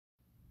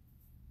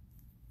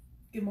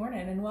Good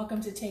morning and welcome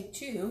to take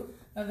 2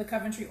 of the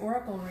Coventry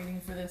Oracle reading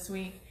for this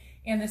week.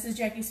 And this is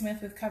Jackie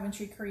Smith with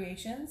Coventry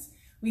Creations.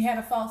 We had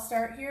a false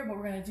start here, but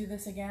we're going to do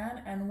this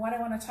again. And what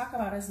I want to talk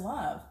about is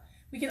love.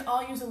 We can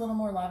all use a little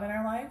more love in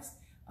our lives,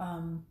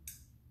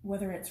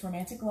 whether it's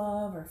romantic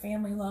love or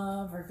family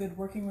love or good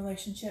working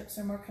relationships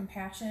or more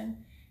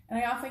compassion. And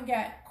I often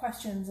get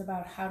questions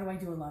about how do I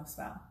do a love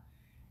spell?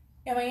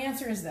 And my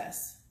answer is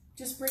this: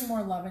 just bring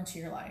more love into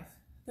your life.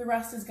 The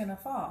rest is going to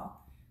fall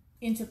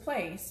into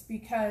place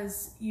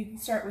because you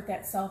start with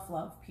that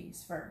self-love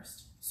piece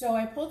first. So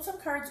I pulled some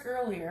cards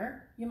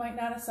earlier. You might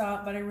not have saw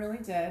it, but I really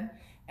did.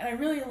 And I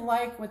really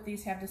like what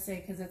these have to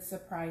say because it's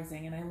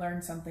surprising and I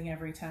learn something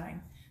every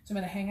time. So I'm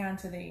going to hang on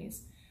to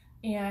these.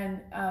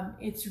 And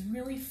it's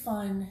really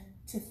fun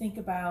to think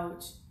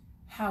about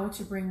how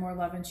to bring more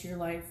love into your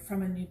life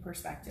from a new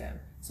perspective.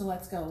 So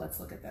let's go. Let's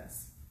look at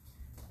this.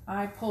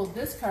 I pulled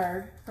this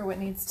card for what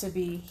needs to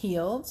be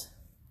healed.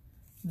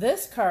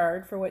 This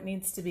card for what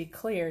needs to be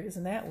cleared,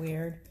 isn't that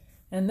weird?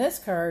 And this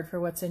card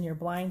for what's in your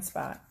blind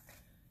spot.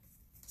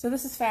 So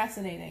this is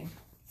fascinating.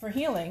 For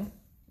healing,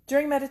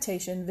 during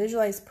meditation,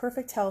 visualize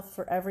perfect health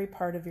for every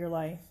part of your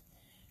life.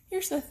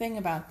 Here's the thing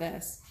about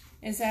this,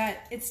 is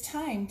that it's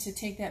time to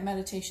take that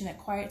meditation, that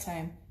quiet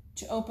time,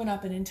 to open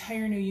up an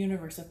entire new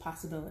universe of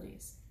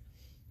possibilities.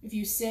 If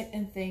you sit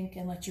and think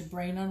and let your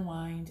brain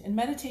unwind, and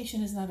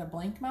meditation is not a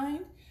blank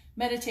mind,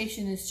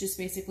 meditation is just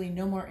basically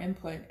no more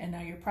input, and now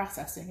you're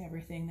processing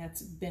everything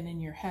that's been in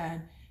your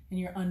head, and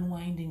you're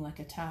unwinding like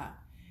a top.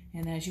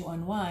 And as you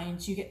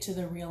unwind, you get to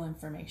the real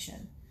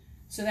information.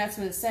 So that's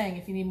what it's saying.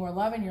 If you need more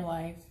love in your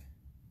life,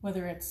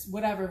 whether it's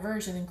whatever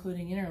version,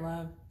 including inner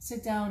love,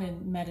 sit down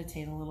and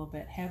meditate a little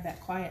bit. Have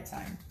that quiet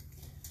time.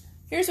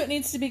 Here's what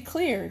needs to be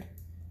cleared.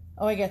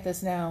 Oh, I get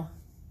this now.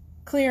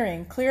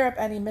 Clearing. Clear up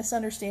any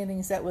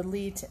misunderstandings that would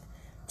lead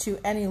to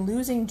any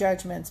losing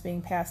judgments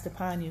being passed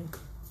upon you.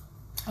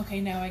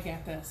 Okay, now I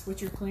get this.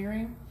 What you're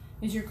clearing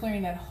is you're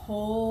clearing that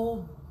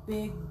whole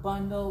big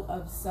bundle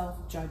of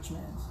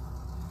self-judgment.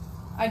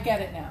 I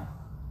get it now.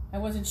 I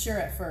wasn't sure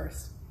at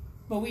first,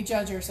 but we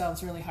judge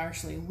ourselves really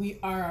harshly. We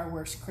are our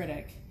worst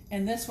critic.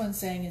 And this one's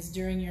saying is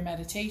during your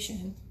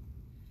meditation,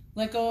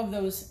 let go of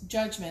those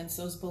judgments,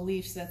 those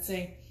beliefs that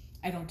say,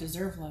 I don't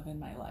deserve love in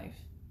my life.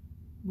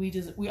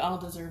 We all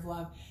deserve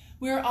love.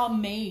 We're all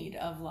made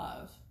of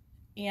love.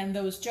 And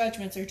those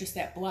judgments are just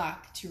that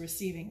block to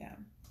receiving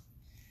them.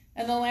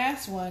 And the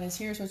last one is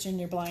here's what's in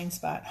your blind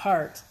spot,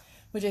 heart,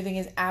 which I think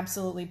is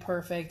absolutely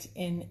perfect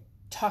in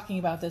talking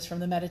about this from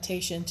the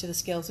meditation to the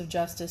scales of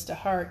justice to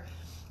heart.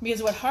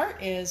 Because what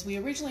heart is, we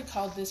originally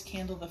called this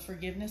candle the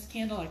forgiveness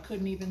candle. I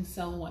couldn't even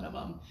sell one of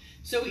them.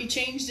 So we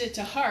changed it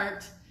to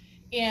heart,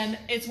 and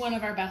it's one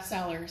of our best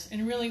sellers.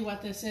 And really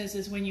what this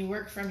is when you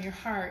work from your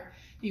heart,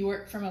 you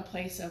work from a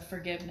place of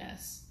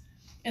forgiveness.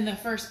 And the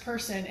first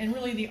person, and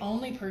really the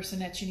only person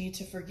that you need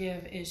to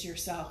forgive is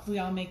yourself. We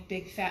all make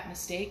big fat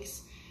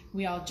mistakes.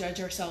 We all judge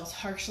ourselves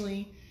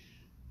harshly.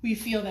 We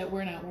feel that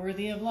we're not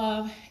worthy of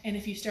love. And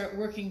if you start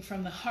working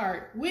from the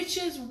heart, which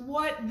is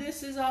what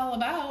this is all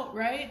about,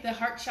 right? The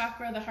heart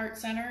chakra, the heart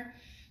center,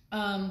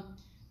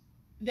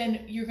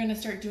 then you're going to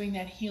start doing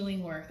that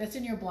healing work. That's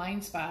in your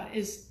blind spot,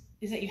 is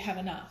that you have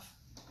enough.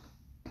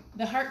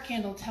 The heart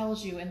candle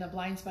tells you in the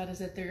blind spot is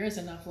that there is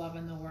enough love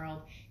in the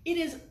world. It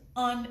is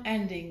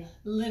unending,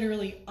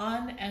 literally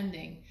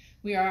unending.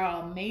 We are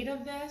all made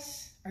of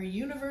this. Our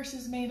universe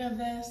is made of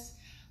this.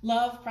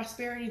 Love,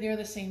 prosperity, they're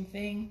the same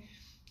thing.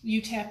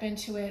 You tap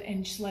into it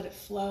and just let it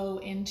flow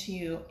into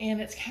you. And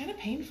it's kind of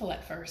painful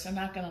at first, I'm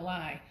not going to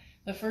lie.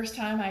 The first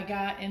time I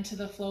got into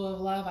the flow of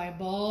love, I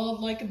bawled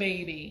like a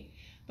baby.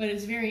 But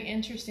it's very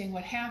interesting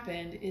what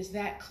happened is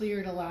that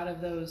cleared a lot of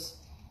those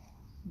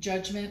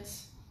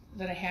judgments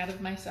that I had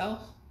of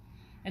myself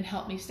and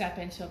helped me step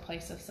into a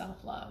place of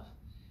self-love.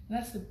 And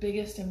that's the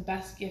biggest and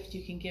best gift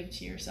you can give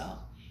to yourself.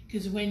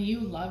 Because when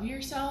you love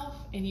yourself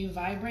and you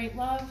vibrate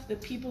love, the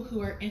people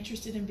who are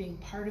interested in being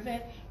part of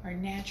it are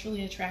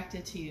naturally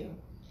attracted to you.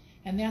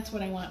 And that's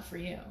what I want for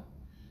you.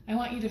 I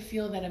want you to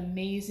feel that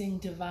amazing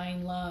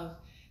divine love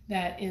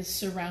that is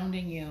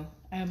surrounding you.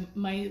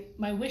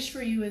 My wish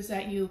for you is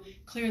that you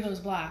clear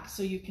those blocks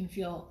so you can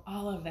feel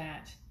all of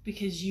that,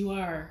 because you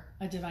are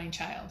a divine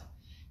child.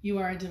 You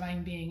are a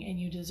divine being and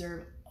you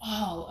deserve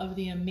all of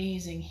the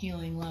amazing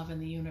healing love in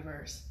the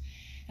universe.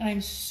 And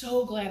I'm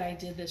so glad I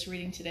did this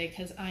reading today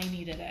because I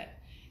needed it.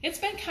 It's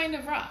been kind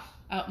of rough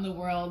out in the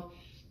world.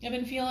 I've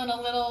been feeling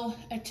a little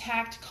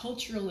attacked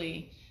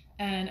culturally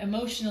and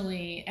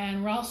emotionally,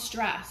 and we're all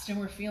stressed and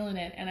we're feeling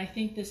it. And I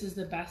think this is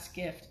the best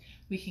gift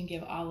we can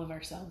give all of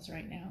ourselves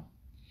right now.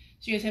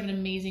 So you guys have an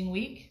amazing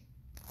week.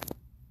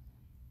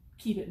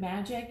 Keep it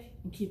magic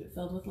and keep it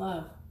filled with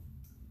love.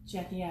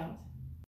 Jackie out.